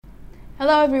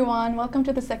Hello everyone, welcome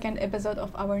to the second episode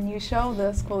of our new show,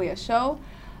 the Schoolia Show.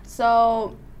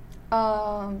 So,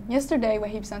 yesterday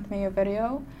Wahib sent me a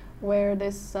video where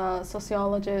this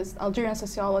Algerian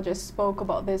sociologist spoke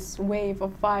about this wave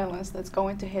of violence that's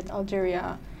going to hit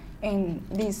Algeria in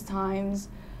these times.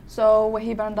 So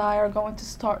Wahib and I are going to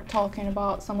start talking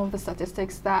about some of the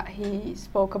statistics that he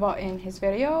spoke about in his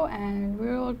video, and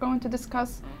we're going to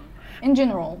discuss in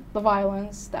general the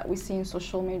violence that we see in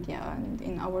social media and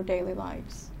in our daily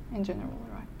lives in general,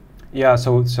 right? Yeah,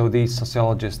 so the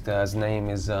sociologist, his name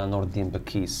is Nourdin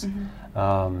Bakis.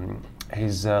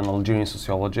 He's an Algerian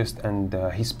sociologist, and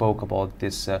he spoke about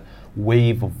this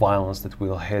wave of violence that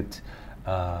will hit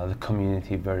the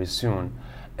community very soon.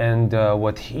 And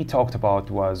what he talked about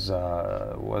was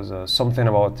something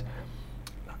about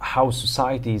how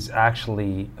society is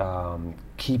actually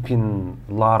keeping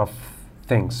a lot of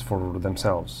things for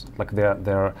themselves. Like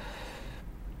there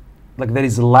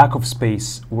is a lack of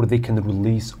space where they can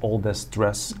release all the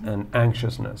stress and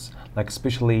anxiousness. Like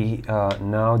especially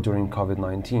now during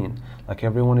COVID-19, like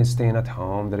everyone is staying at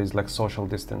home. There is like social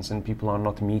distance and people are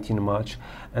not meeting much,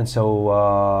 and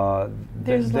so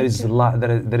there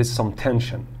is some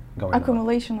tension going on.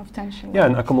 Accumulation of tension. Yeah,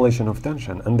 an accumulation of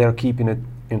tension, and they're keeping it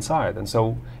inside. And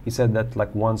so he said that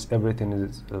like once everything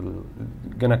is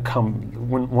gonna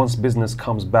once business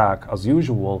comes back as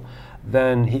usual,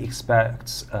 then he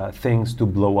expects things to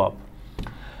blow up.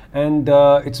 And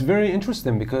it's very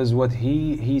interesting because what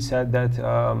he said that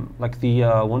like the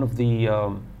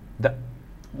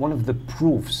one of the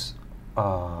proofs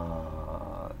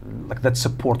like that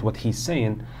support what he's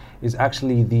saying is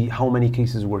actually the how many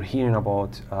cases we're hearing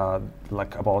about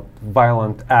like about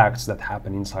violent acts that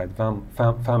happen inside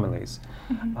families.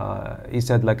 He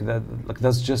said like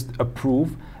that's just a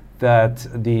proof that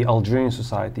the Algerian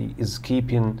society is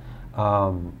keeping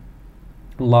a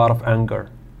lot of anger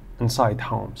inside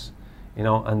homes, you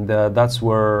know, and that's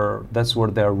where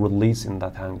they're releasing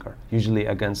that anger, usually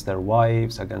against their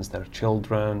wives, against their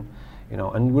children, you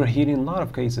know. And we're hearing a lot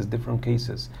of cases, different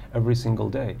cases every single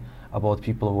day about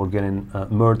people who are getting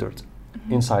murdered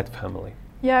inside family.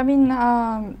 Yeah, I mean,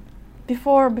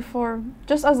 before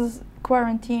just as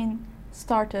quarantine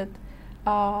started,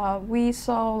 we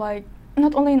saw like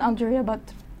not only in Algeria but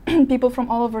people from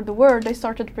all over the world, they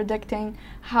started predicting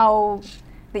how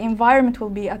the environment will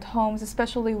be at homes,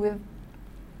 especially with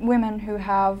women who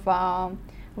have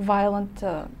violent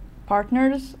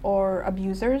partners or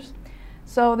abusers.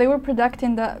 So they were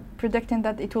predicting that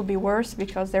it will be worse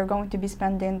because they're going to be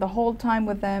spending the whole time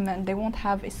with them and they won't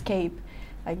have escape.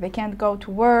 Like they can't go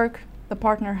to work, the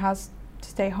partner has to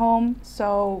stay home.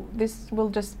 So this will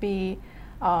just be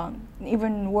an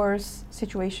even worse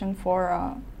situation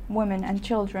for women and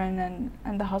children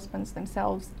and the husbands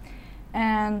themselves.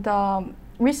 And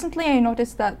recently I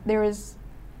noticed that there is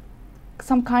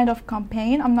some kind of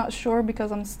campaign. I'm not sure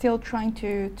because I'm still trying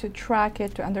to track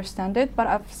it, to understand it, but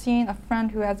I've seen a friend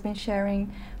who has been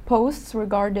sharing posts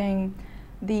regarding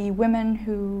the women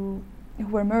who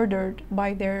were murdered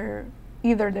by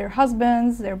either their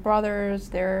husbands, their brothers,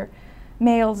 their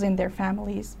males in their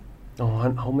families.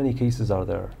 Oh, how many cases are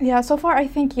there? Yeah, so far I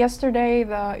think yesterday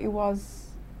it was,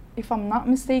 if I'm not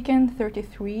mistaken,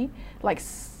 33, like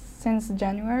since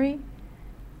January,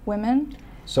 women.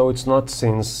 So it's not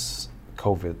since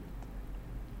COVID.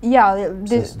 Yeah,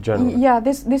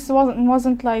 this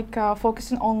wasn't like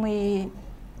focusing only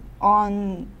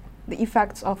on the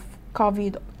effects of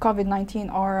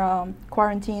COVID-19 or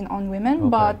quarantine on women,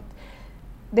 but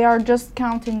they are just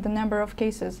counting the number of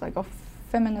cases like of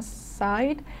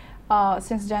feminicide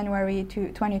since January to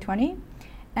 2020,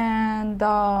 and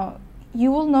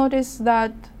you will notice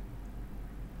that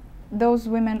those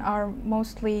women are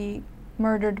mostly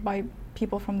murdered by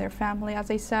people from their family,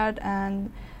 as I said.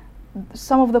 And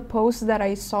some of the posts that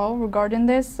I saw regarding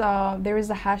this, there is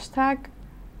a hashtag,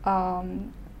 I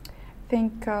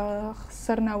think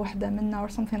خسرنا واحدة منا or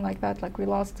something like that, like we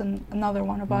lost another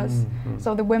one of us.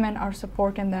 So the women are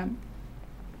supporting them.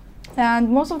 And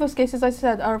most of those cases, I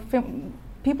said, are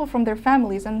people from their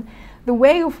families. And the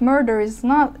way of murder is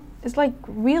like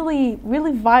really,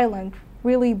 really violent,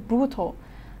 really brutal.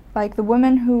 Like the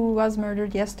woman who was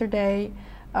murdered yesterday,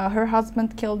 her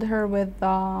husband killed her with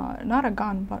not a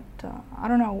gun, but I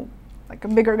don't know, like a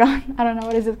bigger gun. I don't know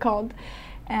what is it called.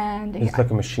 And it's like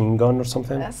a machine gun or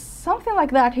something? Something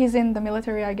like that. He's in the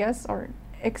military, I guess, or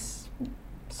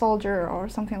ex-soldier or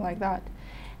something like that.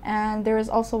 And there is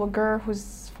also a girl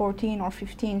who's 14 or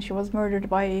 15. She was murdered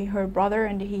by her brother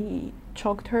and he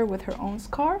choked her with her own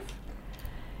scarf.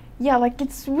 Yeah, like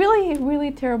it's really,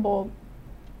 really terrible.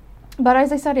 But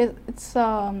as I said,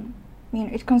 I mean,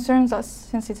 it concerns us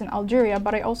since it's in Algeria,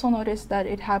 but I also noticed that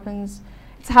it's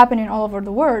happening all over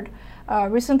the world.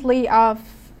 Recently, I've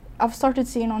started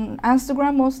seeing on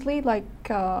Instagram mostly, like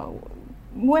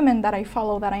women that I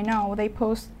follow, that I know, they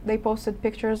posted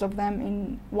pictures of them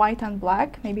in white and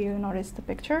black. Maybe you noticed the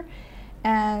picture,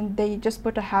 and they just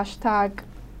put a hashtag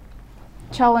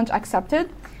challenge accepted.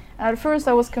 And at first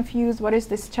I was confused, what is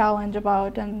this challenge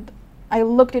about? And I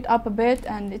looked it up a bit,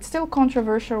 and it's still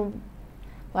controversial.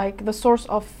 Like, the source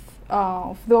of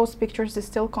those pictures is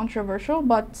still controversial,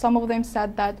 but some of them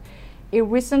said that it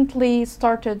recently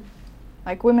started,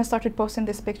 like, women started posting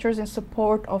these pictures in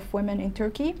support of women in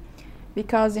Turkey,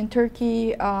 because in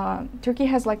Turkey, Turkey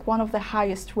has like one of the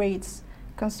highest rates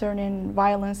concerning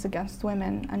violence against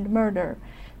women and murder.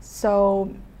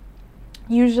 So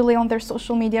usually on their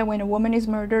social media, when a woman is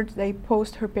murdered, they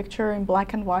post her picture in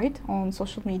black and white on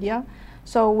social media.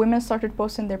 So women started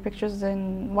posting their pictures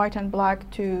in white and black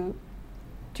to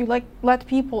like let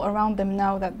people around them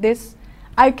know that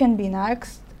I can be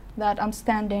next, that I'm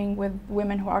standing with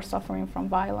women who are suffering from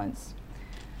violence.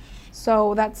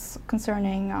 So that's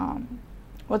concerning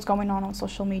what's going on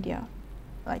social media,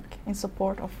 like in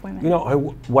support of women. You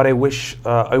know, I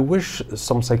wish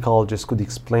some psychologists could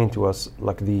explain to us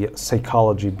like the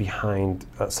psychology behind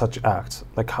such acts,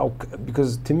 like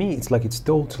because to me it's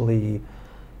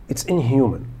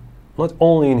inhuman. Not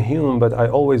only inhuman, but I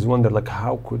always wonder, like,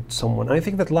 how could someone, and I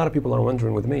think that a lot of people are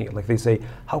wondering with me, like they say,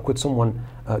 how could someone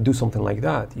do something like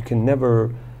that? You can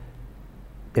never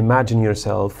imagine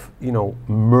yourself, you know,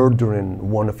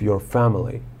 murdering one of your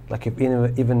family. Like,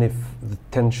 even if the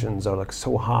tensions are like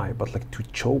so high, but like to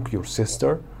choke your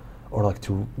sister, or like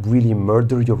to really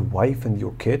murder your wife and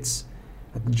your kids,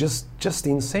 like just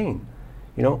insane,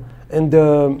 you know.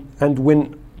 And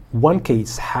when one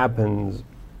case happens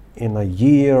in a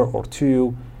year or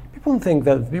two, people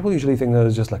usually think that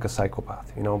it's just like a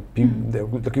psychopath, you know.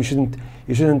 Like, you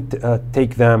shouldn't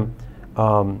take them.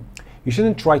 You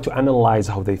shouldn't try to analyze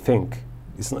how they think.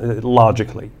 It's not,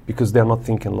 logically, because they're not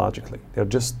thinking logically. They're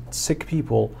just sick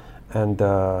people, and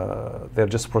they're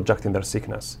just projecting their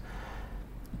sickness.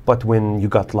 But when you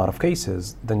got a lot of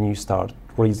cases, then you start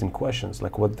raising questions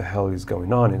like, what the hell is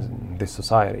going on in this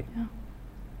society? Yeah.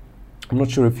 I'm not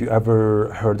sure if you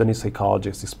ever heard any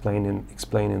psychologists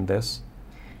explaining this.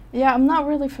 Yeah, I'm not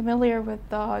really familiar with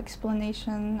the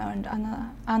explanation and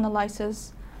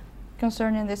analysis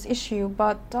concerning this issue,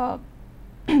 but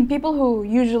people who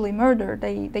usually murder,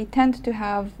 they tend to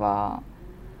have,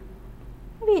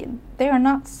 maybe they are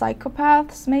not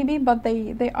psychopaths, maybe, but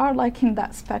they are like in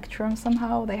that spectrum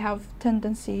somehow. They have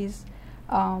tendencies.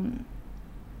 I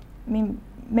mean,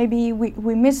 maybe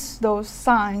we miss those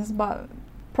signs, but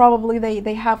probably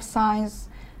they have signs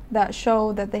that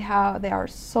show that they are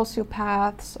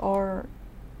sociopaths or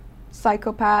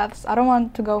psychopaths. I don't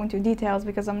want to go into details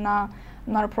because I'm not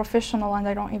a professional, and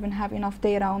I don't even have enough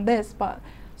data on this, but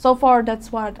so far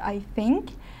that's what I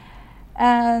think.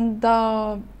 And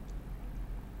I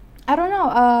don't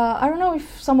know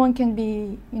if someone can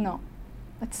be, you know,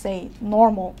 let's say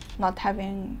normal, not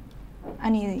having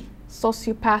any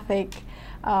sociopathic,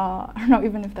 I don't know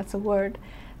even if that's a word,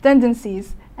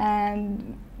 tendencies,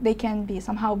 and they can be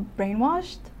somehow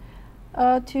brainwashed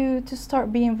to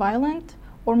start being violent.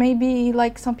 Or maybe,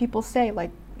 like some people say,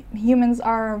 like, humans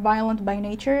are violent by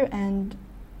nature, and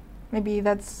maybe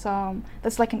that's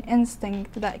like an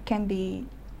instinct that can be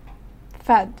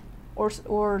fed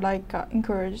or like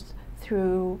encouraged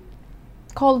through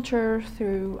culture,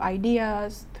 through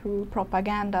ideas, through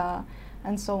propaganda,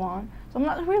 and so on. So I'm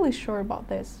not really sure about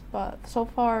this, but so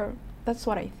far that's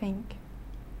what I think.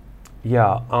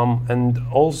 Yeah, and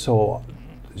also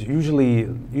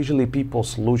usually people's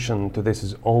solution to this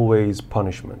is always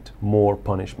punishment, more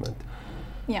punishment.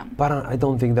 Yeah. But I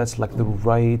don't think that's like the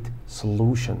right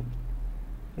solution.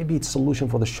 Maybe it's solution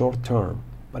for the short term,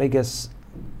 but I guess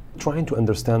trying to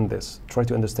understand this, try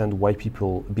to understand why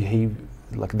people behave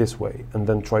like this way, and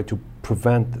then try to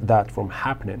prevent that from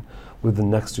happening with the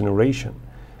next generation.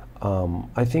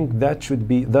 I think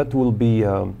it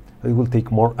will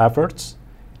take more efforts.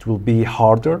 It will be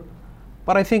harder,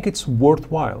 but I think it's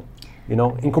worthwhile, you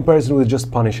know, in comparison with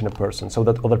just punishing a person, so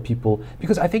that other people,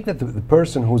 because I think that the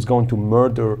person who's going to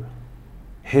murder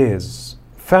his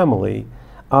family,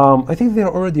 I think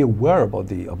they're already aware about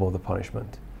the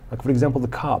punishment. Like, for example, the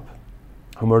cop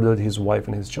who murdered his wife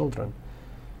and his children.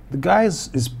 The guy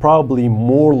is probably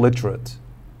more literate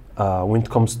when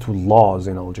it comes to laws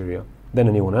in Algeria than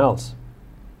anyone else.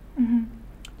 Mm-hmm.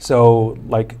 So,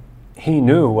 like, he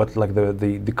knew what like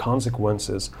the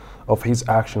consequences of his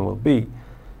action will be.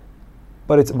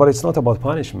 But it's not about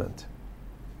punishment.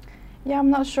 Yeah, I'm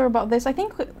not sure about this. I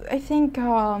think we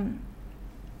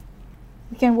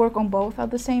can work on both at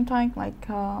the same time, like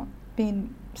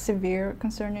being severe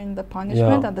concerning the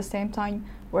punishment, at the same time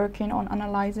working on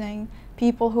analyzing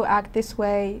people who act this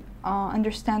way,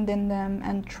 understanding them,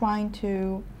 and trying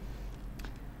to,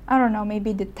 I don't know,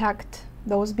 maybe detect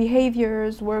those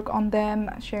behaviors, work on them,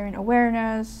 sharing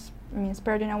awareness,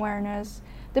 spreading awareness,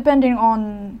 depending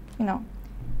on,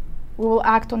 we will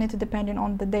act on it depending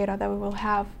on the data that we will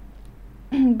have.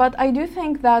 But I do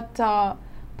think that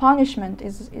punishment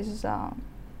is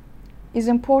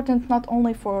important not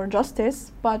only for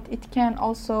justice, but it can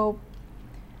also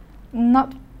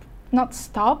not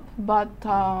stop, but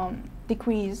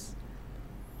decrease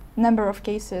number of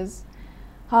cases.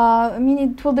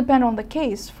 It will depend on the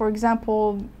case. For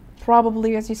example,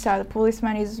 probably, as you said, a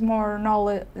policeman has more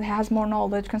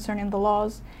knowledge concerning the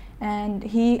laws, and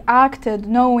he acted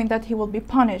knowing that he will be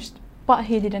punished, but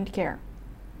he didn't care.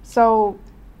 So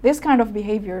this kind of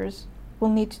behaviors will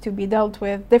need to be dealt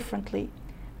with differently.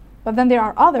 But then there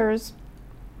are others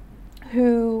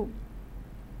who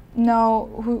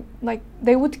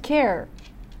they would care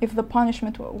if the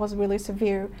punishment was really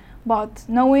severe, but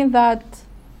knowing that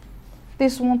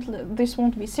this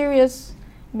won't be serious.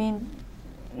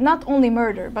 Not only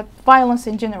murder, but violence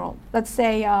in general. Let's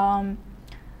say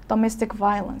domestic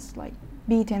violence, like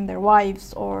beating their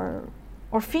wives or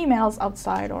females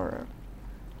outside, or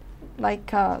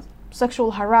like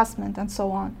sexual harassment and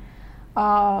so on.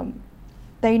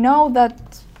 They know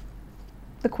that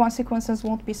the consequences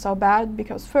won't be so bad,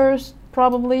 because first,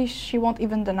 probably she won't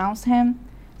even denounce him.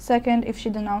 Second, if she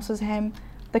denounces him,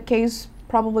 the case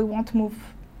probably won't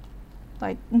move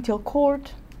until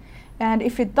court. And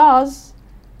if it does,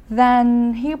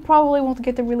 then he probably won't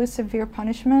get a really severe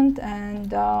punishment,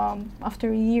 and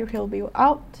after a year he'll be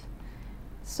out.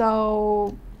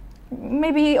 So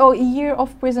maybe a year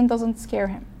of prison doesn't scare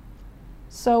him.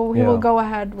 So he will go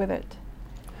ahead with it.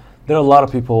 There are a lot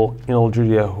of people in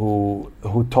Algeria who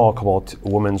talk about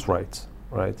women's rights,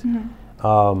 right?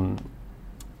 Mm-hmm.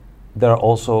 There are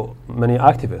also many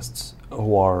activists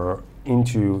who are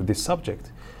into this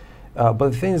subject. But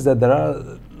the thing is that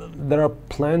there are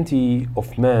plenty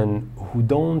of men who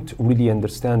don't really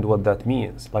understand what that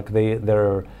means. Like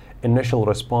their initial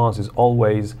response is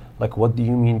always like, "What do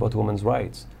you mean about women's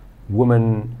rights?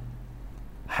 Women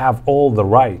have all the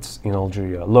rights in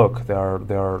Algeria. Look,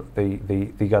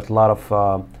 they got a lot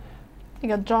of they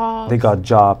got jobs. They got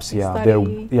jobs. Yeah,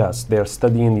 study. they're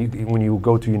studying. When you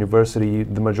go to university,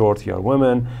 the majority are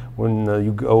women. When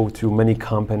you go to many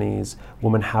companies,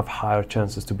 women have higher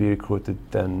chances to be recruited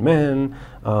than men.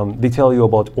 They tell you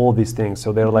about all these things.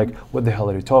 So they're like, "What the hell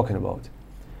are you talking about?"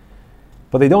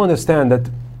 But they don't understand that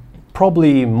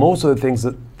probably most of the things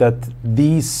that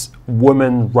these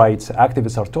women rights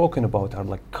activists are talking about are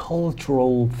like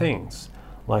cultural things.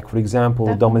 Like, for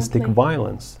example, domestic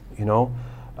violence,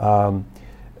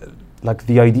 like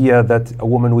the idea that a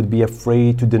woman would be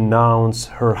afraid to denounce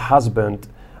her husband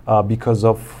because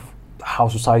of how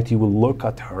society will look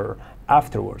at her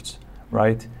afterwards,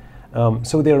 right?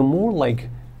 So they're more like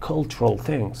cultural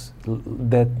things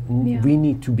that we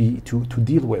need to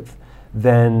deal with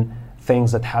than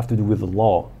things that have to do with the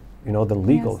law, the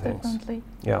legal things. Definitely.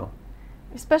 Yeah.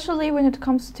 Especially when it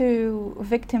comes to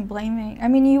victim blaming.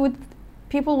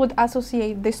 People would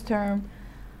associate this term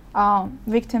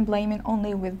victim blaming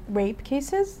only with rape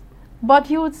cases, but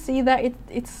you would see that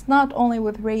it's not only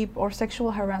with rape or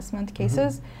sexual harassment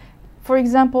cases. Mm-hmm. For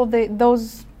example,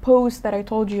 those posts that I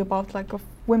told you about, like of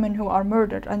women who are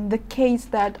murdered, and the case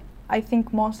that I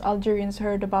think most Algerians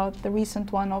heard about, the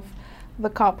recent one of the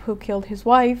cop who killed his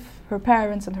wife, her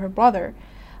parents, and her brother.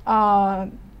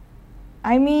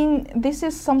 This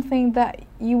is something that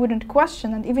you wouldn't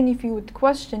question, and even if you would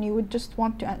question, you would just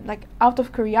want to, out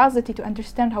of curiosity, to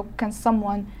understand how can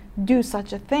someone do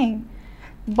such a thing.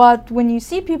 But when you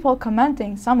see people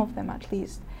commenting, some of them at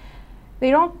least,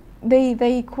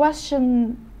 they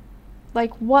question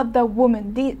what the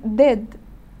woman did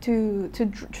to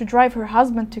drive her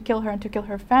husband to kill her and to kill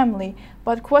her family,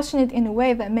 but question it in a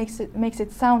way that makes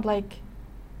it sound like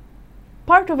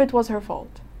part of it was her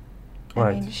fault.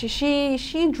 Right.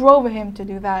 She drove him to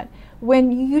do that,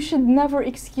 when you should never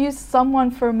excuse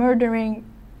someone for murdering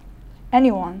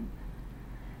anyone.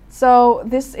 So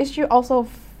this issue also of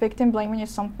victim blaming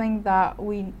is something that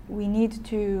we need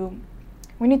to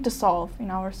solve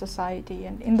in our society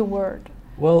and in the world.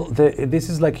 Well, this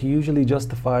is usually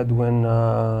justified when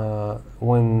the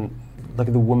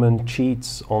woman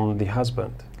cheats on the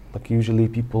husband. Usually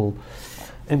people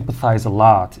empathize a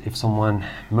lot if someone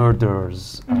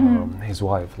murders his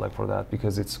wife, for that,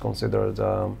 because it's considered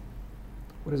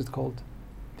what is it called?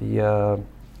 the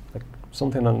like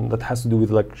something that has to do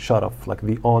with like sharaf, like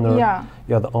the honor. Yeah.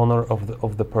 Yeah, the honor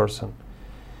of the person.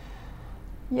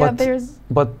 Yeah,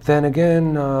 But then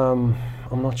again,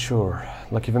 I'm not sure.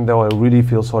 Like, even though I really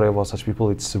feel sorry about such people,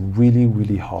 it's really,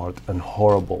 really hard and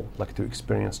horrible, like, to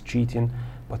experience cheating,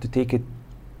 but to take it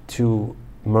to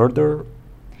murder.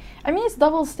 I mean, it's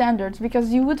double standards,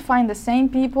 because you would find the same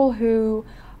people who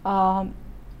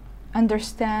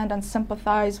understand and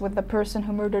sympathize with the person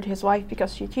who murdered his wife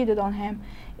because she cheated on him.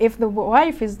 If the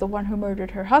wife is the one who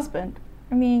murdered her husband,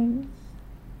 I mean,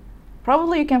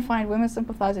 probably you can find women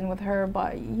sympathizing with her,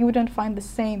 but you wouldn't find the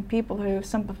same people who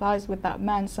sympathize with that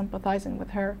man sympathizing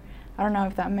with her. I don't know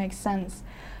if that makes sense.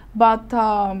 But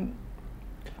I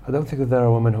don't think that there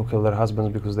are women who kill their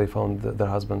husbands because they found their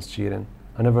husbands cheating.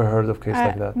 I never heard of case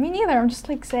like that. Me neither, I'm just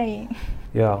like saying.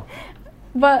 Yeah.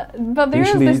 But there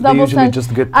is this double standard.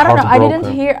 Just get I don't know.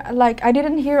 I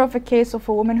didn't hear of a case of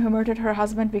a woman who murdered her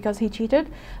husband because he cheated.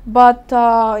 But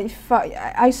if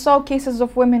I saw cases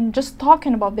of women just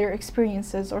talking about their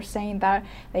experiences, or saying that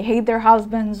they hate their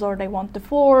husbands, or they want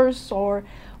divorce, or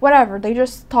whatever. They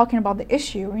just talking about the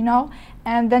issue, you know.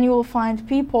 And then you will find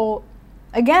people,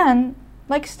 again,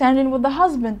 like standing with the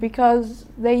husband because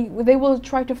they will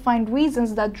try to find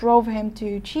reasons that drove him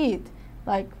to cheat.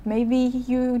 Like, maybe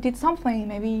you did something,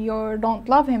 maybe you don't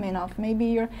love him enough, maybe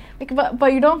you're like,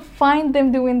 but you don't find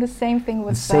them doing the same thing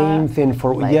with the same thing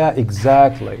for like, yeah,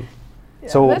 exactly. Yeah,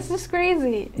 so that's just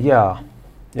crazy. Yeah,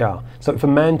 yeah. So if a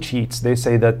man cheats, they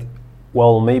say that,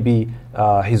 well, maybe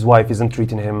his wife isn't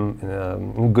treating him in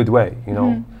a good way, you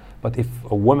know. But if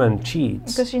a woman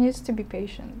cheats, because she needs to be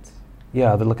patient.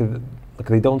 Yeah,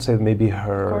 they don't say maybe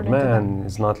her man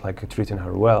is not like treating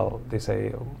her well. They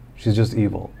say she's just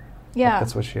evil. Yeah, like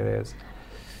that's what she is.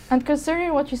 And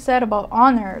considering what you said about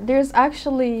honor, there's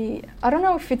actually, I don't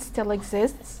know if it still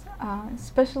exists,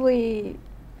 especially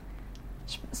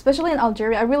in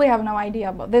Algeria. I really have no idea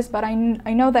about this, but I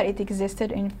know that it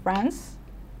existed in France.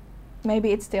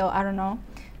 Maybe it's still, I don't know.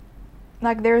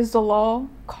 Like, there's a law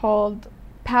called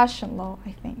passion law,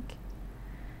 I think.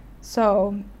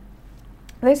 So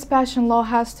this passion law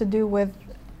has to do with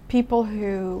people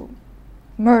who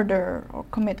murder or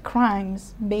commit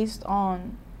crimes based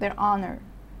on their honor.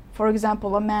 For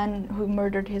example, a man who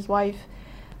murdered his wife,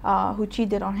 who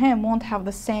cheated on him, won't have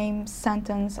the same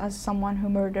sentence as someone who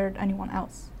murdered anyone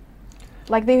else.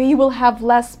 Like, he will have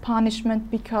less punishment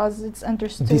because it's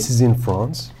understood. This is in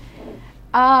France?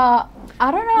 I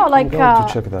don't know. Like, I'm going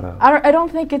to check that out. I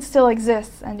don't think it still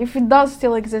exists, and if it does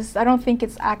still exist, I don't think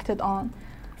it's acted on.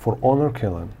 For honor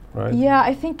killing, right? Yeah,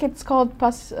 I think it's called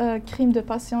crime de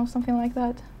passion, something like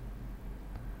that.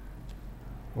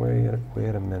 Wait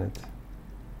a minute.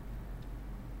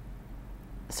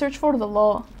 Search for the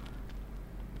law.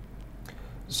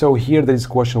 So here there is a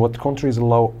question: what countries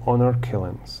allow honor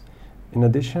killings? In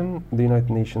addition, the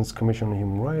United Nations Commission on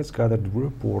Human Rights gathered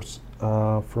reports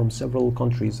from several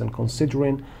countries, and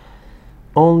considering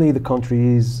only the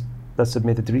countries that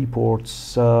submitted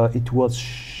reports, it was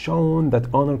shown that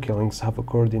honor killings have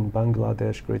occurred in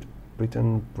Bangladesh, Great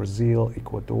Britain, Brazil,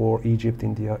 Ecuador, Egypt,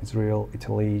 India, Israel,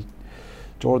 Italy,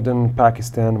 Jordan,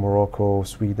 Pakistan, Morocco,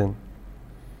 Sweden,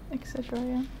 etc.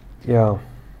 Yeah. Yeah.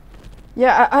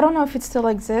 Yeah, I don't know if it still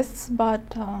exists, but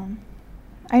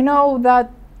I know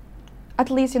that at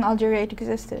least in Algeria it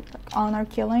existed, like honor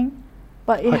killing,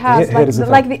 but it has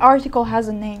like the article has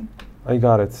a name. I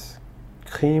got it.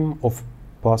 Crime of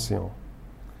passion.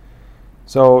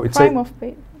 So it's crime of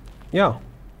passion. Yeah,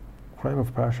 crime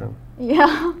of passion.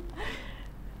 Yeah.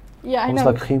 Yeah, I know. It's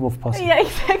like crime of passion. Yeah,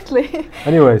 exactly.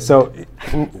 Anyway, so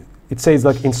it says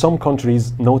like in some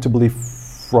countries, notably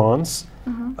France,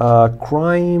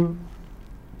 crime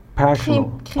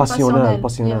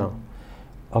passionnel. Yeah.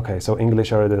 Okay, so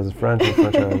English already is French and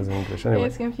French already is English. Anyway,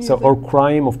 it's confusing. So or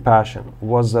crime of passion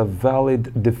was a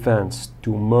valid defense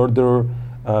to murder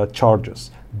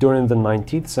charges. During the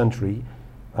 19th century,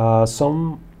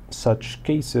 some such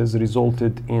cases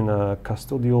resulted in a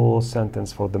custodial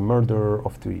sentence for the murder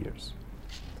of 2 years.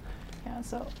 Yeah,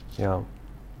 so yeah,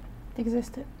 it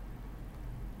existed.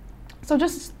 So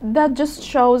that just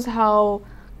shows how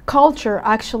culture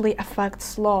actually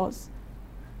affects laws.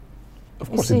 Of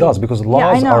course it does, because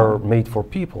laws are made for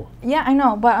people. Yeah, I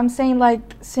know, but I'm saying, like,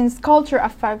 since culture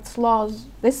affects laws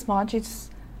this much,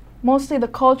 it's mostly the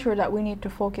culture that we need to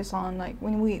focus on. Like,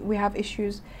 when we have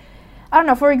issues, I don't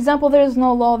know, for example, there is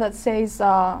no law that says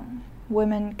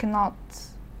women cannot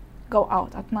go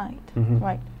out at night,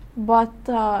 right? But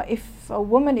if a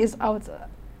woman is out,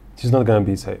 she's not going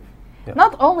to be safe. Yeah.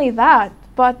 Not only that,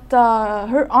 but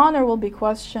her honor will be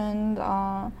questioned.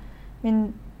 I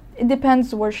mean, it depends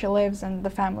where she lives and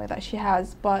the family that she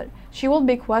has, but she will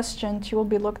be questioned, she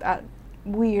will be looked at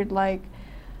weird, like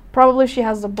probably she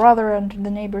has a brother and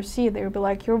the neighbors see it, they will be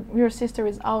like, your sister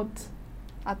is out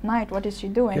at night, what is she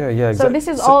doing? Yeah, exactly. So this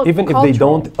is all even cultural. if they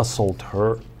don't assault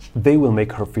her, they will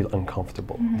make her feel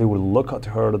uncomfortable. They will look at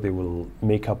her, they will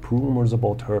make up rumors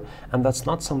about her, and that's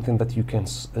not something that you can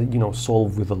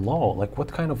solve with a law. Like, what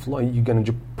kind of law? You're gonna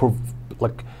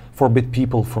like forbid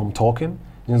people from talking?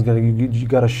 You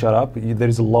gotta shut up. There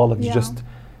is a law that you just...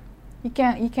 You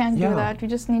can't do that. You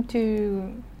just need to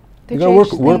you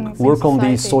gotta work on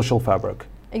the social fabric.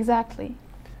 Exactly,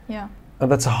 yeah.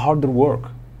 And that's a harder work.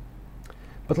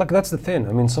 But like, that's the thing.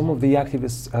 I mean, some of the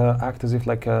activists act as if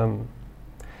like...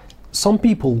 some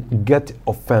people get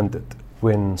offended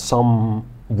when some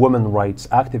women's rights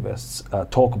activists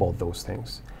talk about those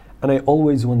things. And I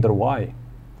always wonder why.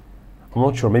 I'm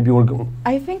not sure, maybe we're going...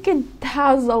 I think it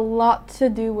has a lot to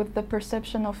do with the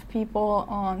perception of people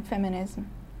on feminism.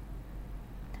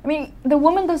 I mean, the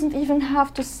woman doesn't even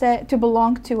have to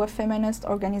belong to a feminist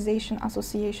organization,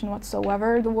 association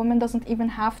whatsoever. The woman doesn't even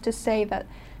have to say that.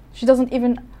 She doesn't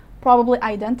even probably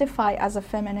identify as a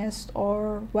feminist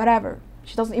or whatever.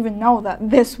 She doesn't even know that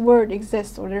this word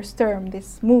exists or this term,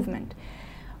 this movement.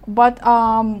 But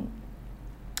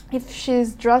if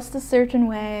she's dressed a certain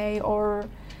way, or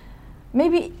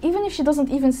maybe even if she doesn't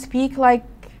even speak like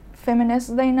feminists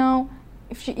they know,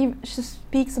 if she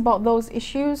speaks about those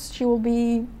issues, she will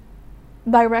be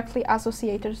directly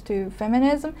associated to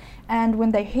feminism. And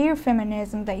when they hear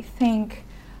feminism, they think,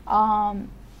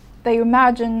 they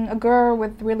imagine a girl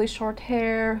with really short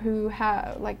hair who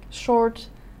has like short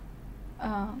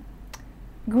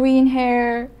green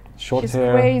hair. Short She's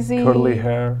hair, crazy. curly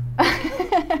hair.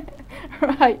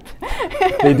 Right.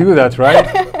 They do that, right?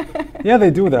 Yeah,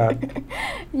 they do that.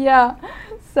 Yeah.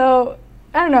 So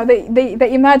I don't know.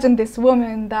 They imagine this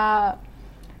woman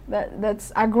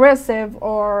that's aggressive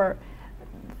or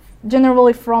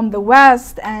generally from the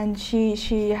West, and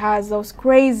she has those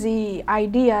crazy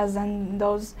ideas and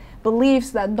those beliefs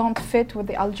that don't fit with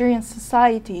the Algerian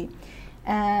society,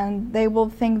 and they will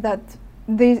think that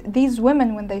these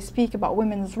women, when they speak about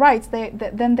women's rights,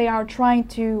 then they are trying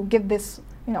to give this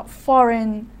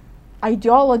foreign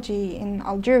ideology in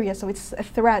Algeria, so it's a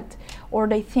threat, or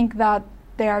they think that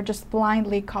they are just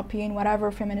blindly copying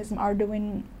whatever feminism are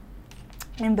doing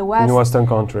in the West. In Western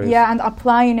countries. Yeah, and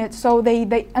applying it, so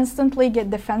they instantly get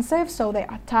defensive, so they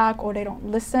attack or they don't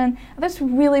listen. That's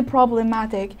really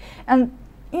problematic. And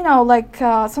like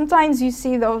sometimes you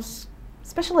see those,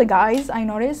 especially guys, I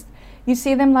noticed, you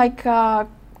see them like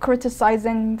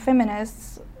criticizing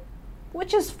feminists,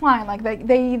 which is fine. Like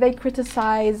they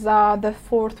criticize the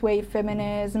fourth wave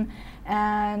feminism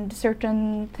and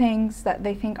certain things that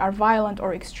they think are violent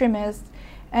or extremist.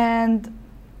 And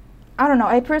I don't know,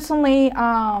 I personally,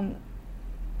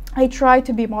 I try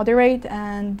to be moderate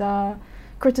and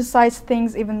criticize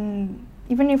things even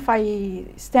if I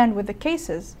stand with the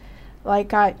cases.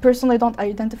 Like, I personally don't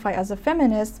identify as a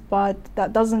feminist, but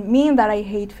that doesn't mean that I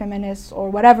hate feminists or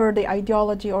whatever the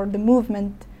ideology or the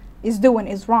movement is doing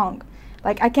is wrong.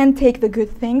 Like, I can take the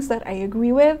good things that I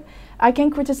agree with. I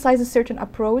can criticize a certain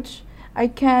approach. I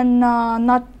can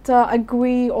not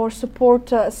agree or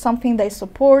support something they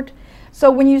support. So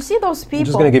when you see those people... I'm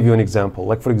just going to give you an example.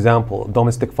 Like, for example,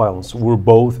 domestic violence. We're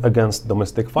both against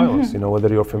domestic violence, whether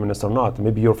you're feminist or not.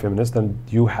 Maybe you're feminist and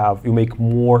you make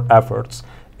more efforts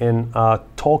in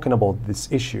talking about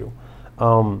this issue.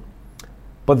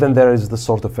 But then there is the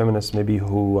sort of feminists maybe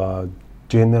who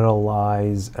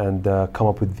generalize and come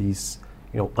up with these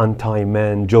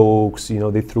anti-men jokes.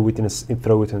 They throw it in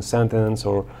a sentence,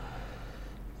 or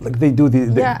like they do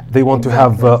they want to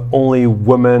have only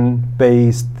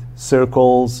women-based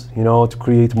circles, to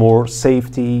create more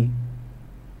safety.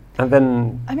 And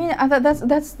then I mean,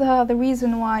 that's the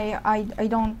reason why I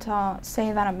don't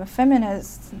say that I'm a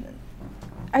feminist.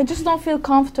 I just don't feel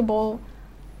comfortable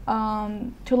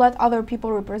to let other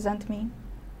people represent me.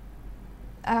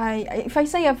 If I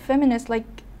say a feminist, like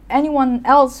anyone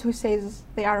else who says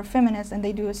they are a feminist and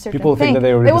they do a certain people thing, think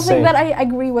that they will think that I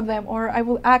agree with them or I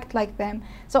will act like them.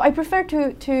 So I prefer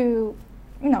to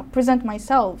represent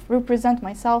myself.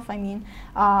 I mean,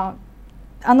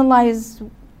 analyze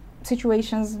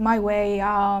situations my way,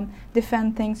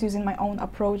 defend things using my own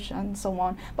approach and so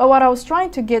on. But what I was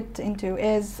trying to get into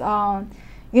is,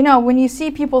 when you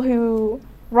see people who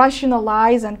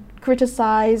rationalize and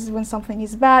criticize when something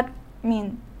is bad, I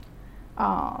mean,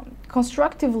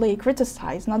 constructively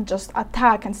criticize, not just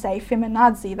attack and say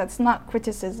feminazi. That's not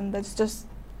criticism, that's just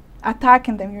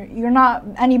attacking them. You're not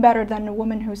any better than a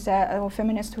woman who says, or a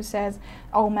feminist who says,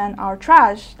 "Oh, men are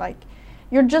trash." Like,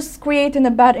 you're just creating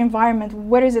a bad environment.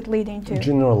 Where is it leading to?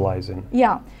 Generalizing.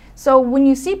 Yeah. So when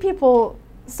you see people,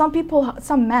 some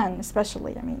men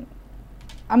especially, I mean,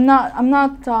 I'm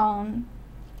not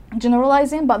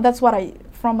generalizing, but that's what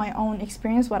from my own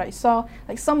experience, what I saw.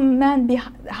 Like some men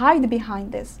hide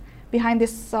behind this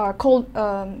cold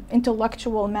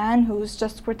intellectual man who's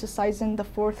just criticizing the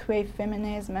fourth wave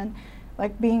feminism and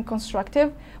like being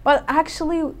constructive, but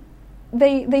actually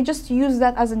they just use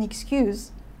that as an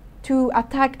excuse to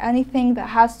attack anything that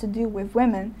has to do with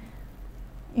women,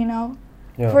 you know.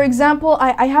 Yeah. For example,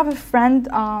 I have a friend,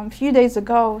 a few days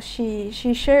ago, she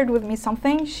shared with me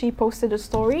something. She posted a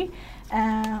story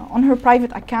on her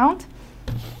private account,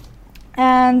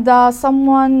 and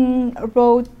someone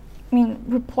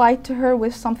replied to her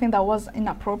with something that was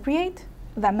inappropriate,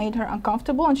 that made her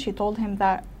uncomfortable, and she told him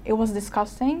that it was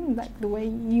disgusting, like the way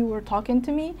you were talking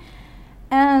to me.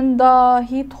 And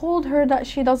he told her that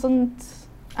she doesn't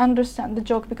understand the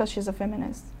joke because she's a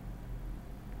feminist.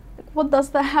 What does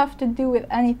that have to do with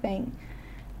anything?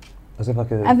 As if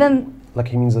like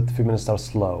he means that feminists are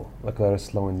slow, like they're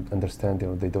slow in understanding,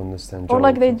 or they don't understand jokes. Or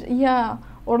like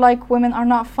or like women are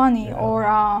not funny,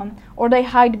 yeah. Or they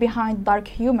hide behind dark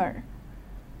humor.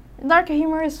 Dark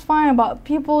humor is fine, but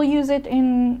people use it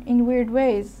in weird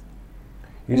ways.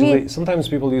 Usually, sometimes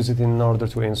people use it in order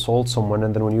to insult someone,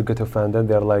 and then when you get offended,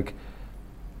 they're like,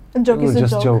 a joke is a joke. We're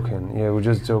just joking. Yeah, we're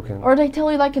just joking. Or they tell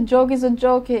you like a joke is a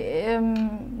joke.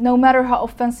 No matter how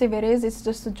offensive it is, it's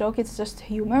just a joke. It's just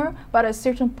humor. But at a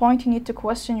certain point, you need to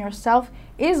question yourself: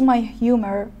 is my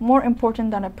humor more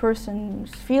important than a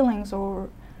person's feelings, or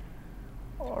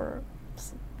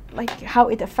like how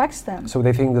it affects them? So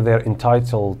they think that they're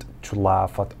entitled to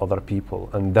laugh at other people,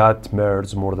 and that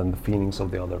matters more than the feelings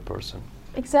of the other person.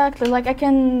 Exactly. Like I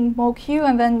can mock you,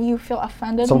 and then you feel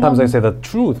offended. Sometimes I say that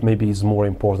truth maybe is more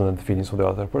important than the feelings of the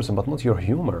other person, but not your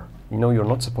humor. You know, you're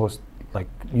not supposed, like,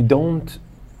 you don't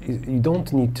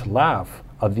need to laugh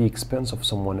at the expense of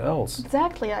someone else.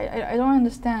 Exactly. I don't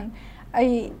understand.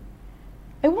 I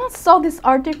once saw this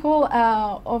article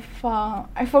of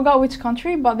I forgot which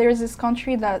country, but there's this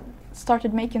country that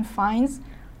started making fines,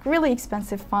 really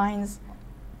expensive fines,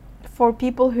 for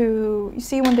people who, you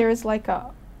see, when there is like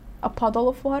a puddle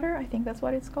of water, I think that's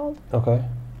what it's called. Okay.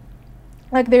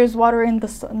 Like there's water in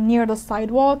near the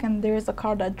sidewalk, and there's a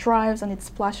car that drives and it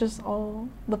splashes all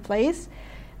the place.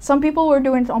 Some people were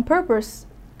doing it on purpose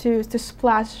to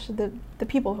splash the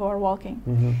people who are walking.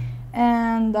 Mm-hmm.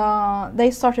 And they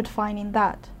started fining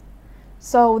that.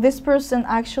 So this person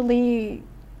actually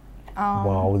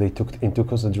wow, they took into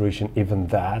consideration even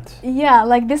that? Yeah,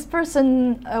 like this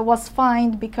person was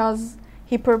fined because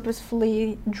he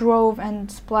purposefully drove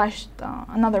and splashed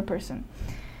another person.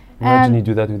 Imagine you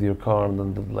do that with your car, and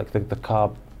then the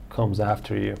cop comes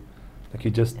after you, like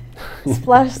you just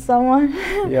splash someone.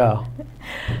 Yeah.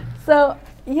 So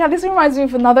yeah, this reminds me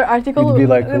of another article. You'd be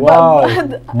like, wow,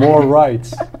 more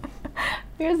rights.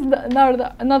 Here's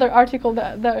another article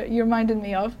that you reminded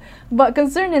me of. But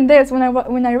concerning this, when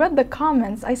I read the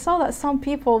comments, I saw that some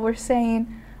people were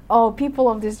saying, "Oh, people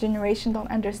of this generation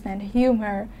don't understand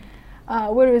humor.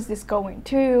 Where is this going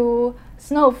to?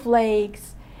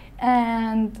 Snowflakes."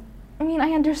 And I mean,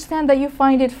 I understand that you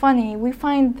find it funny. We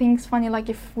find things funny, like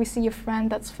if we see a friend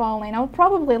that's falling, I'll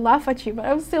probably laugh at you, but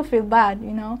I would still feel bad,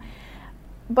 you know.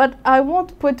 But I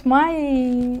won't put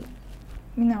my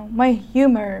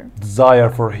humor, desire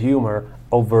for humor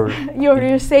over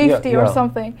your safety or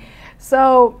something.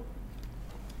 So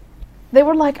they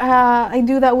were like, I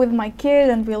do that with my kid,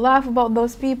 and we laugh about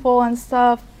those people and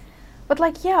stuff. But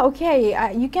like, yeah,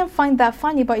 okay, you can find that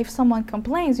funny, but if someone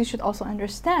complains, you should also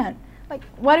understand. Like,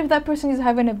 what if that person is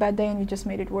having a bad day and you just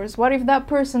made it worse? What if that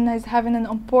person is having an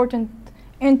important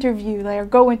interview, they are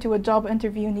going to a job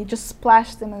interview, and you just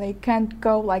splash them and they can't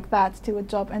go like that to a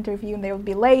job interview, and they will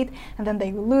be late, and then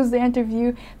they will lose the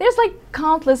interview. There's like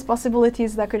countless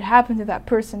possibilities that could happen to that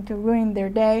person to ruin their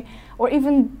day, or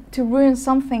even to ruin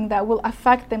something that will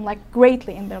affect them like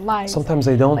greatly in their lives. Sometimes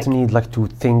they don't need like to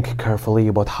think carefully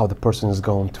about how the person is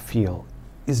going to feel.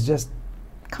 It's just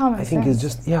common sense. I think it's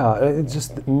just, yeah, it's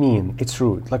just mean, it's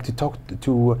rude. Like to talk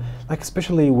to like,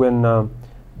 especially when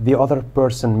the other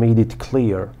person made it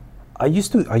clear. I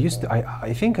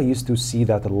think I used to see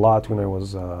that a lot when I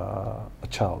was a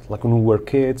child. Like when we were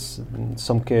kids,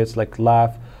 some kids like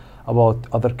laugh about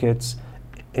other kids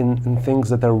in things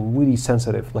that are really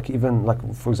sensitive. Like even like,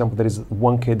 for example, there is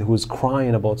one kid who is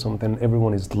crying about something,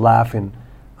 everyone is laughing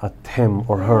at him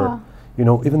or her. You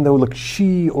know, even though like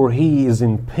she or he is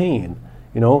in pain,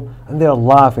 you know, and they are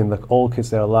laughing, like all kids,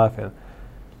 they are laughing.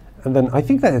 And then I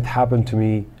think that it happened to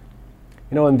me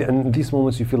You know, and in these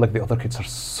moments you feel like the other kids are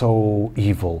so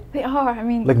evil. They are. I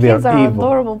mean, like kids are evil.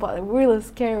 Adorable, but really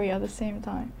scary at the same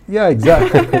time. Yeah,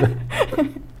 exactly.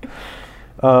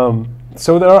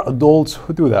 So there are adults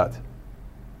who do that.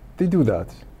 They do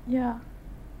that. Yeah.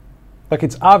 Like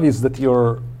it's obvious that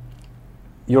you're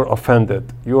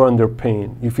offended, you're under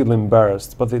pain, you feel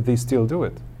embarrassed, but they still do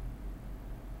it.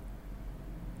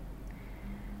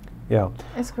 Yeah.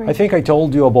 It's great. I think I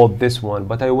told you about this one,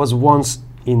 but I was once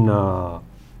in a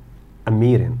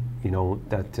meeting, you know,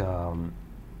 that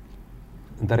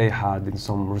I had in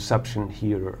some reception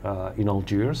here in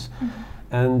Algiers.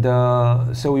 And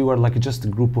so we were like just a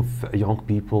group of young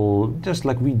people, just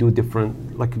like we do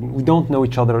different, like we don't know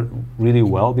each other really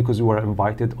well because we were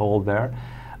invited all there.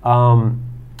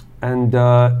 And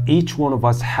each one of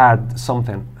us had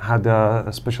something, had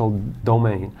a special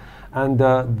domain. And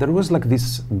there was like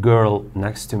this girl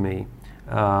next to me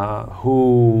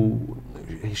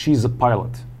she's a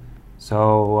pilot.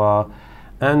 So,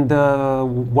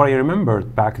 what I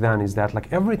remembered back then is that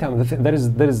like every time,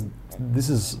 this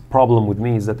is problem with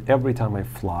me is that every time I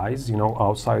flies, you know,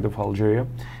 outside of Algeria,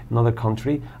 another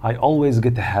country, I always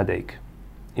get a headache.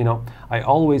 You know, I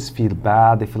always feel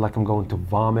bad. I feel like I'm going to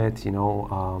vomit. You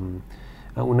know,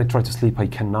 when I try to sleep, I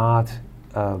cannot.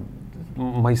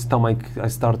 My stomach, I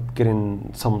start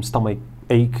getting some stomach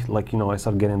ache. Like, you know, I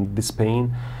start getting this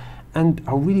pain, and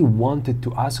I really wanted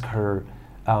to ask her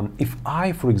if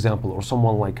I, for example, or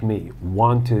someone like me,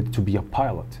 wanted to be a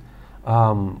pilot.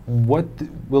 What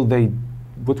will they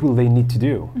need to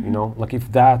do? You know, like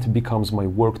if that becomes my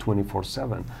work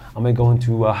 24/7, am I going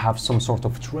to have some sort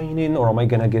of training, or am I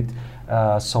gonna get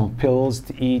some pills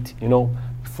to eat? You know,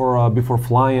 before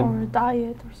flying, or a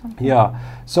diet or something. Yeah.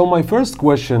 So my first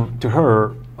question to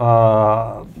her,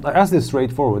 I asked this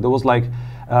straightforward. It was like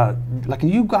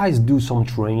you guys do some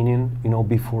training, you know,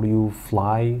 before you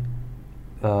fly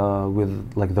with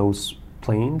like those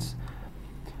planes,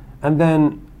 and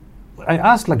then I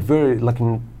asked in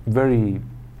very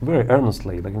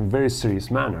earnestly, like in very serious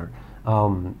manner,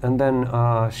 and then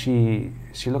she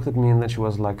looked at me and then she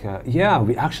was like, yeah,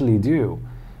 we actually do.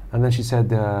 And then she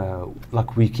said,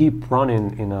 like we keep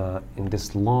running in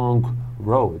this long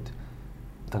road.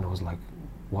 Then I was like,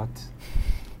 what?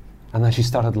 And then she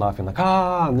started laughing like,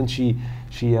 and then she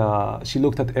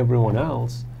looked at everyone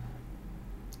else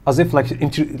as if like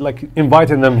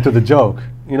inviting them to the joke.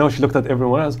 You know, she looked at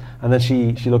everyone else, and then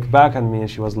she looked back at me and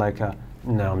she was like,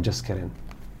 no, I'm just kidding.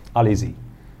 All easy.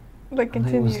 Like,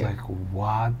 continue. And I was like,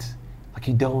 what? Like,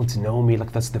 you don't know me.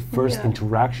 Like, that's the first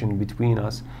interaction between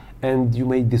us. And you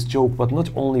made this joke, but not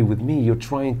only with me, you're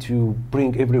trying to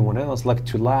bring everyone else like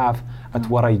to laugh at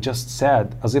what I just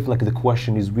said, as if like the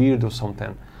question is weird or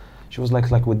something. She was like,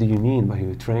 what do you mean by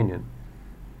your training?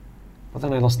 But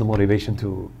then I lost the motivation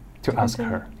to ask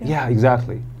her. Yeah,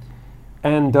 exactly.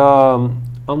 And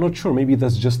I'm not sure, maybe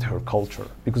that's just her culture,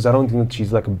 because I don't think that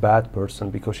she's like a bad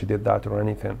person because she did that or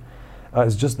anything.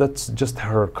 That's just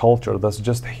her culture, that's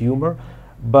just humor.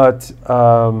 But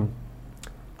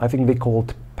I think they call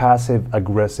it passive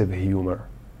aggressive humor,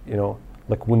 you know,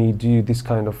 like when you do this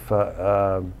kind of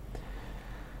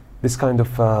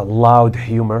loud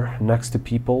humor next to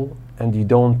people and you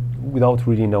don't, without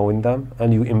really knowing them,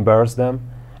 and you embarrass them.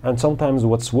 And sometimes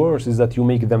what's worse is that you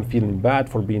make them feeling bad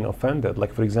for being offended.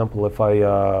 Like, for example, if I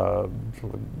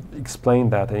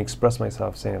explain that and express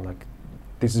myself saying like,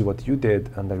 this is what you did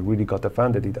and I really got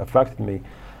offended, it affected me,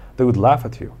 they would laugh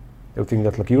at you. They would think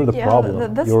that like you're the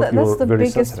problem. That's the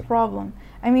biggest sensitive problem.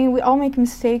 I mean, we all make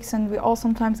mistakes and we all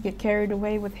sometimes get carried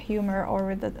away with humor or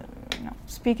with the,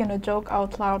 speaking a joke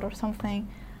out loud or something.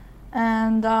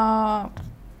 And I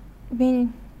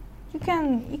mean, you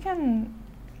can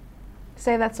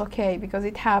say that's okay because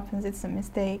it happens, it's a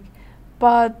mistake.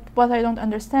 But what I don't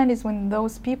understand is when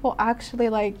those people actually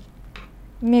like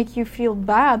make you feel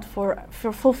bad for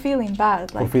feeling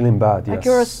bad. Like, for feeling bad, yes. Like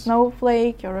you're a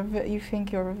snowflake, you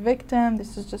think you're a victim,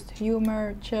 this is just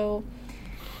humor, chill.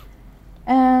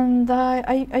 And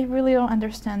I really don't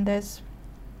understand this.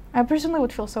 I personally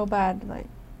would feel so bad, like,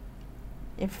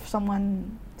 if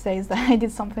someone says that I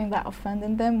did something that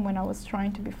offended them when I was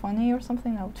trying to be funny or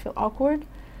something, I would feel awkward.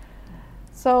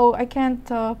 So I can't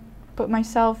put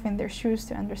myself in their shoes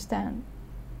to understand.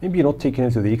 Maybe you're not taking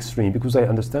it to the extreme, because I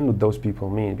understand what those people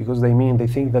mean. Because they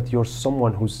think that you're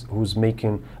someone who's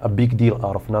making a big deal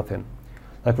out of nothing.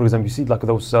 Like, for example, you see like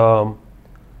those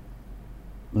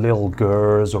little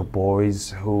girls or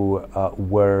boys who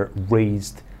were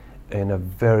raised in a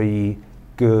very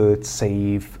good,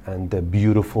 safe, and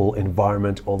beautiful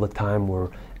environment all the time, where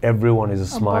everyone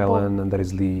is smiling and there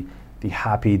is the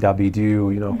happy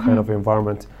dabby-doo, kind of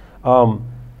environment.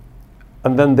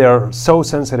 and then they're so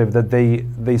sensitive that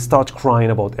they start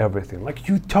crying about everything. Like,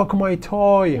 you took my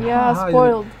toy. Yeah,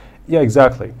 spoiled. Yeah,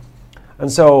 exactly.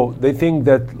 And so they think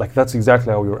that like that's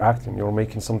exactly how you're acting. You're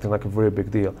making something like a very big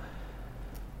deal.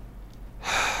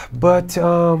 But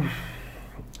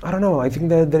I don't know. I think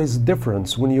that there is a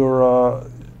difference when you're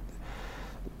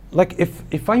like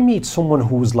if I meet someone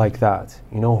who's like that,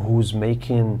 you know, who's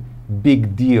making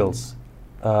big deals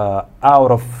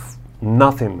out of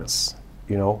nothingness,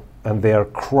 you know, and they're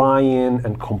crying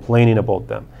and complaining about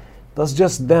them. That's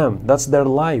just them. That's their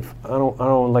life. I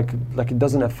don't like it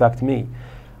doesn't affect me.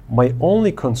 My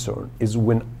only concern is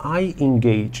when I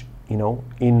engage, you know,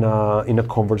 in a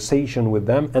conversation with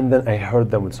them, and then I hurt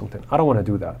them with something. I don't want to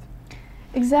do that.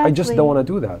 Exactly. I just don't want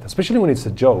to do that, especially when it's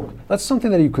a joke. That's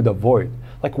something that you could avoid.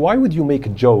 Like, why would you make a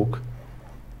joke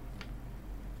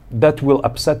that will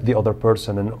upset the other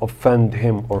person and offend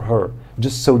him or her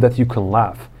just so that you can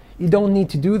laugh? You don't need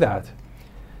to do that.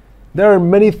 There are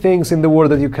many things in the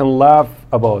world that you can laugh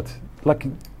about. Like,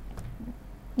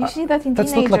 you see that in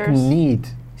that's teenagers. Not like need.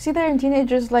 See that in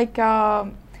teenagers, like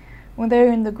when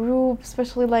they're in the group,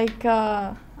 especially like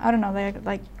I don't know, they're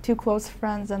like two close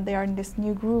friends and they are in this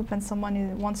new group, and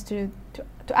someone wants to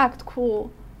act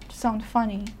cool, to sound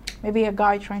funny. Maybe a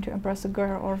guy trying to impress a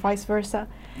girl, or vice versa.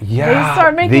 Yeah, they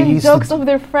start making jokes of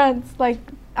their friends, like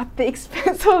at the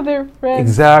expense of their friends.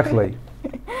 Exactly.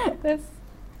 That's,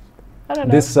 I don't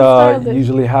know. This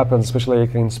usually happens, especially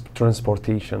like in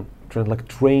transportation, like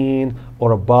train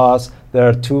or a bus. There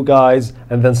are two guys,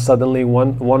 and then suddenly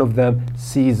one of them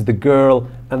sees the girl,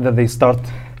 and then they start,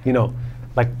 you know,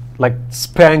 like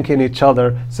spanking each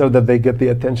other so that they get the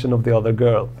attention of the other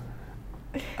girl.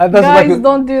 And that's guys, like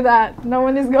don't do that. No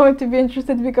one is going to be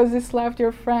interested because you slapped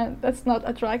your friend. That's not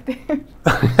attractive.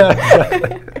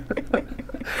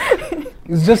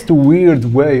 It's just a weird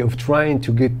way of trying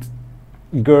to get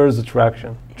girls'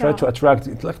 attraction. Try to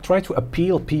attract, like try to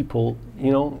appeal people.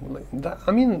 You know,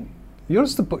 I mean, you're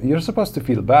supposed to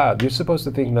feel bad. You're supposed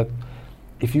to think that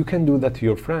if you can do that to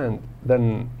your friend,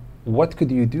 then what could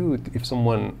you do if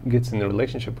someone gets in a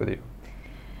relationship with you?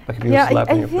 Like if you're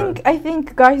slapping your friend. I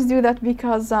think guys do that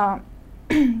because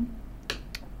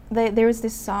there is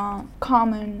this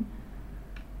common.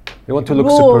 They want to look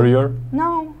rule. superior.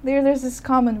 No, there's this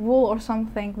common rule or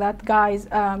something that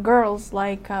girls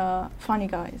like funny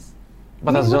guys.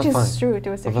 But that's not funny. Which is true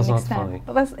to a certain that's extent. Not funny.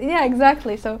 But that's, yeah,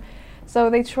 exactly. So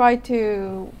they try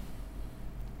to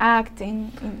act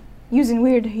in using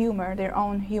weird humor, their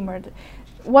own humor.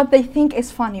 What they think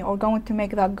is funny or going to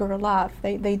make that girl laugh,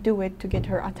 they do it to get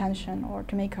her attention or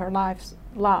to make her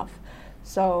laugh.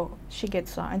 So she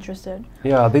gets interested.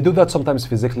 Yeah, they do that sometimes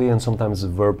physically and sometimes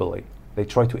verbally. They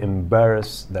try to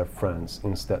embarrass their friends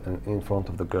instead in front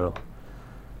of the girl.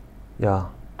 Yeah,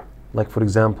 like for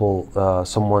example,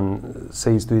 someone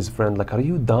says to his friend, like, "Are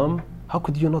you dumb? How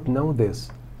could you not know this?"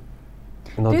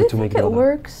 In order do you to think make it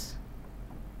works?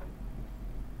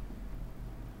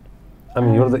 I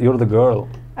mean, you're the girl.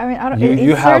 I mean, I don't,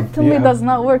 it certainly does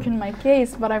not work in my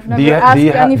case, but I've never asked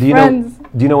any friends.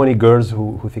 Do you know any girls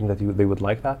who think that they would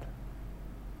like that?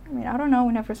 I mean, I don't know.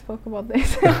 We never spoke about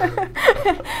this.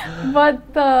 But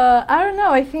I don't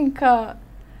know. I think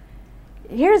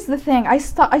here's the thing.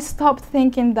 I stopped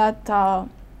thinking that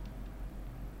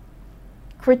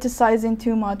criticizing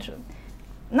too much.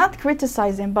 Not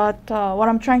criticizing, but what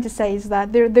I'm trying to say is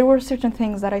that there were certain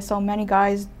things that I saw many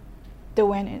guys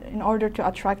doing in order to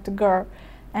attract a girl,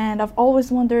 and I've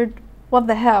always wondered, what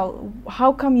the hell?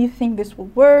 How come you think this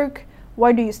will work?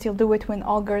 Why do you still do it when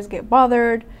all girls get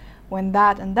bothered, when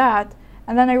that and that?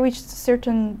 And then I reached a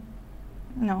certain,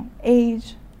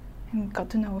 age, and got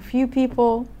to know a few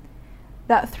people.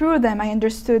 That through them I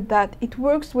understood that it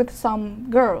works with some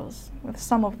girls, with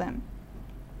some of them.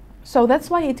 So that's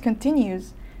why it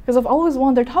continues, because I've always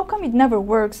wondered, how come it never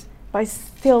works, but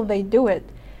still they do it?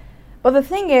 But the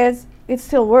thing is, it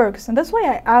still works, and that's why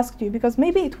I asked you, because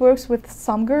maybe it works with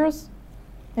some girls,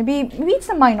 maybe it's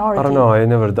a minority. I don't know. I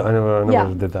never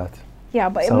did that. Yeah,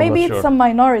 but so maybe it's a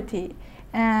minority,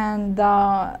 and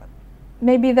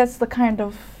maybe that's the kind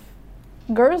of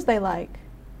girls they like,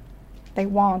 they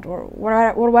want, or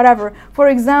whatever. For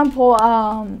example,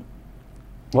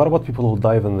 what about people who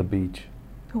dive on the beach?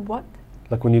 Who what?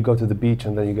 Like when you go to the beach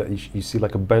and then you see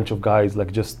like a bunch of guys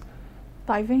like just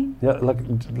diving? Yeah,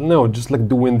 just like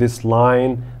doing this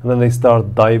line, and then they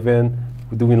start diving,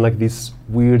 doing like these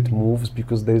weird moves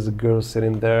because there's a girl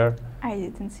sitting there. I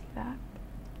didn't see that.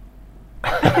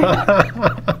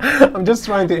 I'm just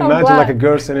trying to imagine like a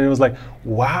girl sitting and was like,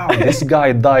 wow, this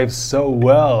guy dives so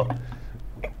well.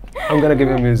 I'm gonna give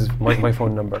him my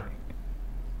phone number.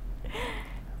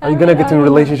 Are you gonna get in a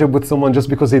relationship with someone just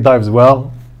because he dives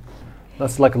well?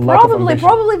 That's like a lack of ambition.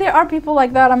 Probably there are people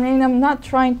like that. I mean, I'm not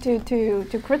trying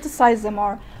to criticize them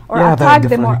or attack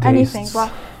them or anything.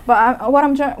 But what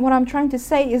I'm trying to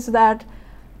say is that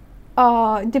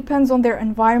it depends on their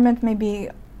environment.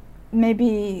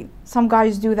 Maybe some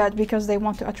guys do that because they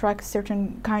want to attract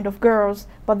certain kind of girls,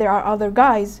 but there are other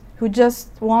guys who just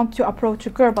want to approach a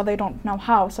girl but they don't know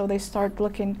how, so they start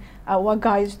looking at what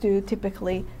guys do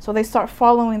typically, so they start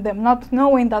following them, not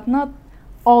knowing that not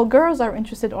all girls are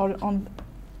interested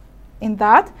in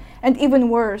that. And even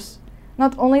worse,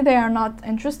 not only they are not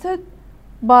interested,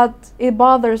 but it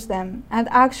bothers them, and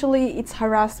actually it's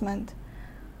harassment.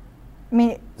 I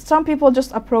mean, some people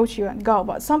just approach you and go,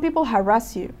 but some people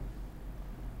harass you.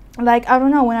 Like, I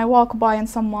don't know, when I walk by and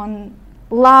someone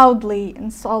loudly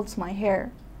insults my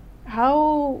hair,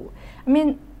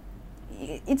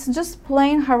 it's just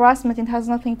plain harassment. It has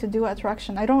nothing to do with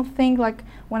attraction. I don't think like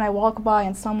when I walk by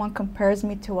and someone compares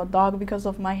me to a dog because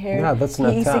of my hair, yeah, that's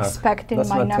an he's attack. expecting That's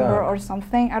my an number attack. or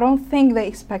something. I don't think they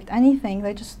expect anything.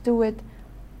 They just do it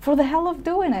for the hell of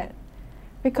doing it,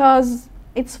 because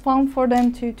it's fun for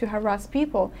them to harass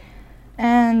people.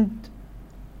 And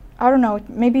I don't know,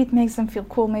 maybe it makes them feel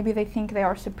cool, maybe they think they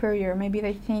are superior, maybe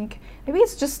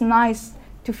it's just nice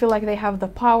to feel like they have the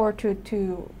power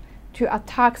to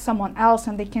attack someone else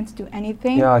and they can't do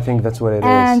anything. Yeah, I think that's what it is.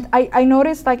 And I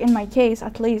noticed, like in my case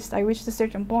at least, I reached a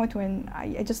certain point when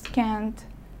I just can't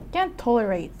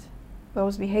tolerate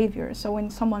those behaviors. So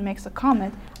when someone makes a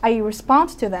comment, I respond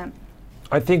to them.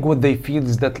 I think what they feel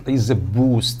is that is a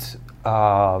boost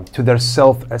to their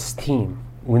self-esteem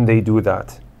when they do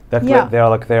that. That Yeah. they are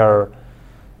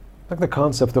like the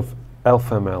concept of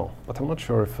alpha male, but I'm not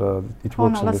sure if it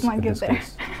works in let's this, not in get this there.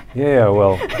 case. Yeah,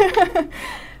 well,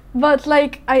 But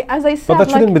like as I said, but that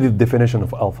like, shouldn't be the definition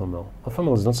of alpha male. Alpha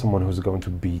male is not someone who's going to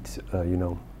beat,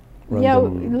 yeah,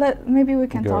 random maybe we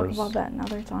can talk girls. about that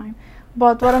another time.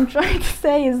 But what I'm trying to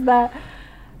say is that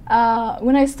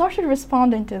when I started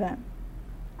responding to them,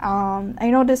 I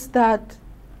noticed that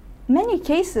many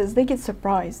cases they get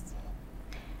surprised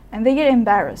and they get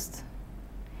embarrassed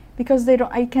because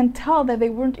I can tell that they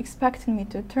weren't expecting me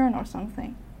to turn or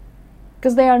something,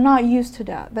 because they are not used to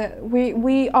that.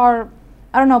 We are,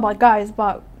 I don't know about guys,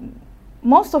 but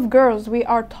most of girls, we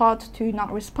are taught to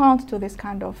not respond to this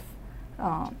kind of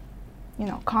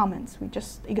comments. We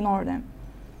just ignore them.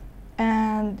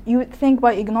 And you would think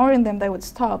by ignoring them they would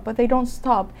stop, but they don't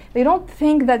stop. They don't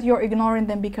think that you're ignoring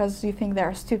them because you think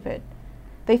they're stupid.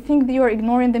 They think that you're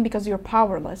ignoring them because you're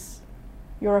powerless.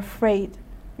 You're afraid.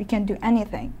 You can't do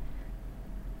anything.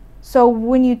 So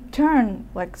when you turn,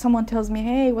 like someone tells me,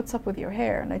 hey, what's up with your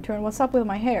hair? And I turn, what's up with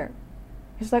my hair?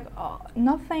 He's like, oh,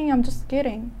 nothing, I'm just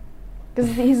kidding.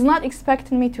 Because he's not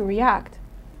expecting me to react.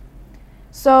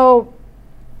 So,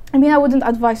 I mean, I wouldn't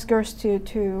advise girls to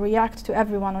react to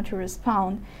everyone or to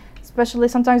respond. Especially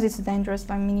sometimes it's dangerous.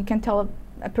 I mean, you can tell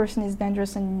a person is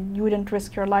dangerous and you wouldn't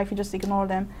risk your life, you just ignore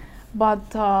them.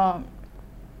 But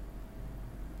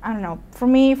I don't know, for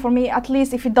me, at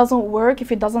least if it doesn't work,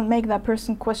 if it doesn't make that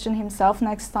person question himself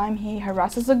next time he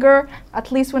harasses a girl,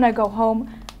 at least when I go home,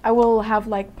 I will have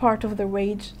like part of the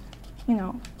rage,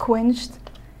 quenched.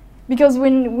 Because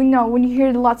when you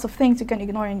hear lots of things, you can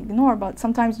ignore, but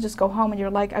sometimes you just go home and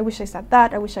you're like, I wish I said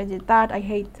that, I wish I did that, I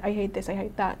hate this, I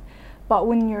hate that. But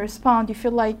when you respond, you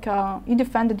feel like you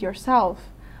defended yourself,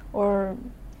 or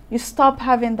you stop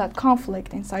having that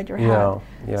conflict inside your head.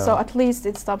 Yeah. So at least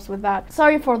it stops with that.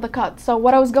 Sorry for the cut. So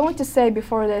what I was going to say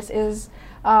before this is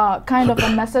kind of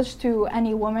a message to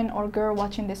any woman or girl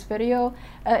watching this video.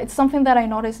 It's something that I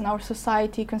notice in our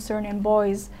society concerning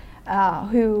boys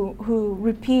who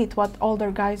repeat what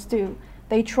older guys do.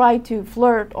 They try to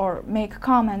flirt or make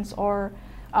comments or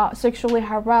sexually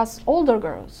harass older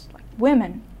girls, like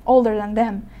women older than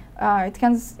them. It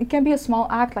can be a small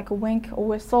act, like a wink, a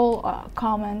whistle, a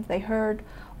comment they heard,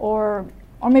 or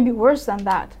maybe worse than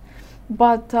that.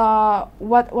 But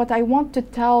what I want to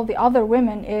tell the other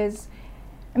women is,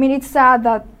 I mean, it's sad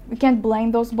that we can't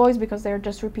blame those boys because they're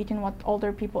just repeating what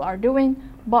older people are doing,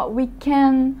 but we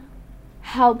can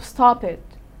help stop it.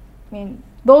 I mean,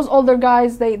 those older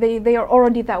guys, they are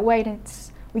already that way, and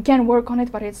we can work on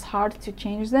it, but it's hard to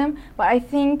change them. But I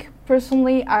think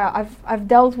personally, I've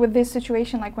dealt with this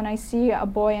situation. Like when I see a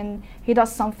boy and he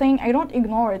does something, I don't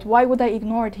ignore it. Why would I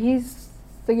ignore it? He's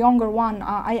the younger one.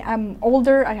 I am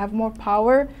older. I have more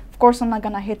power. Of course, I'm not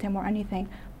gonna hit him or anything.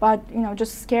 But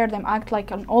just scare them. Act like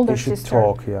an older sister,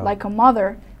 talk, yeah. like a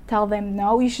mother. Tell them,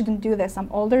 no, you shouldn't do this. I'm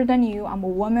older than you. I'm a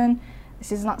woman.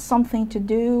 This is not something to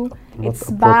do. Not it's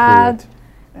bad.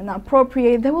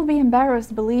 inappropriate, they will be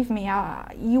embarrassed. Believe me,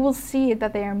 you will see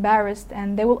that they are embarrassed,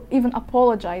 and they will even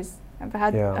apologize. I've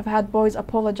had boys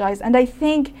apologize, and I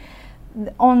think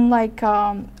on like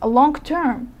a long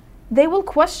term, they will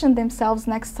question themselves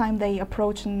next time they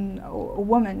approach a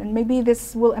woman, and maybe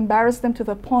this will embarrass them to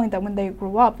the point that when they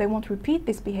grow up, they won't repeat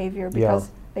this behavior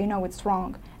because they know it's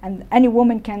wrong, and any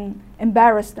woman can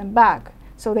embarrass them back.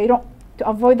 So they don't. To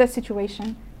avoid that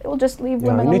situation, they will just leave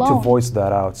women alone. You need to voice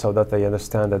that out so that they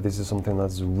understand that this is something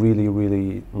that's really,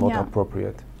 really not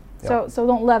appropriate. So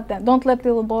don't let them. Don't let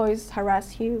little boys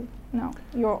harass you. No,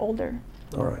 you're older.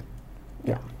 All right.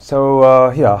 Yeah. So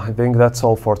I think that's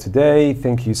all for today.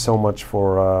 Thank you so much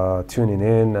for tuning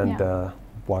in and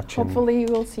watching. Hopefully,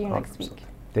 we'll see you next week.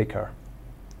 Take care.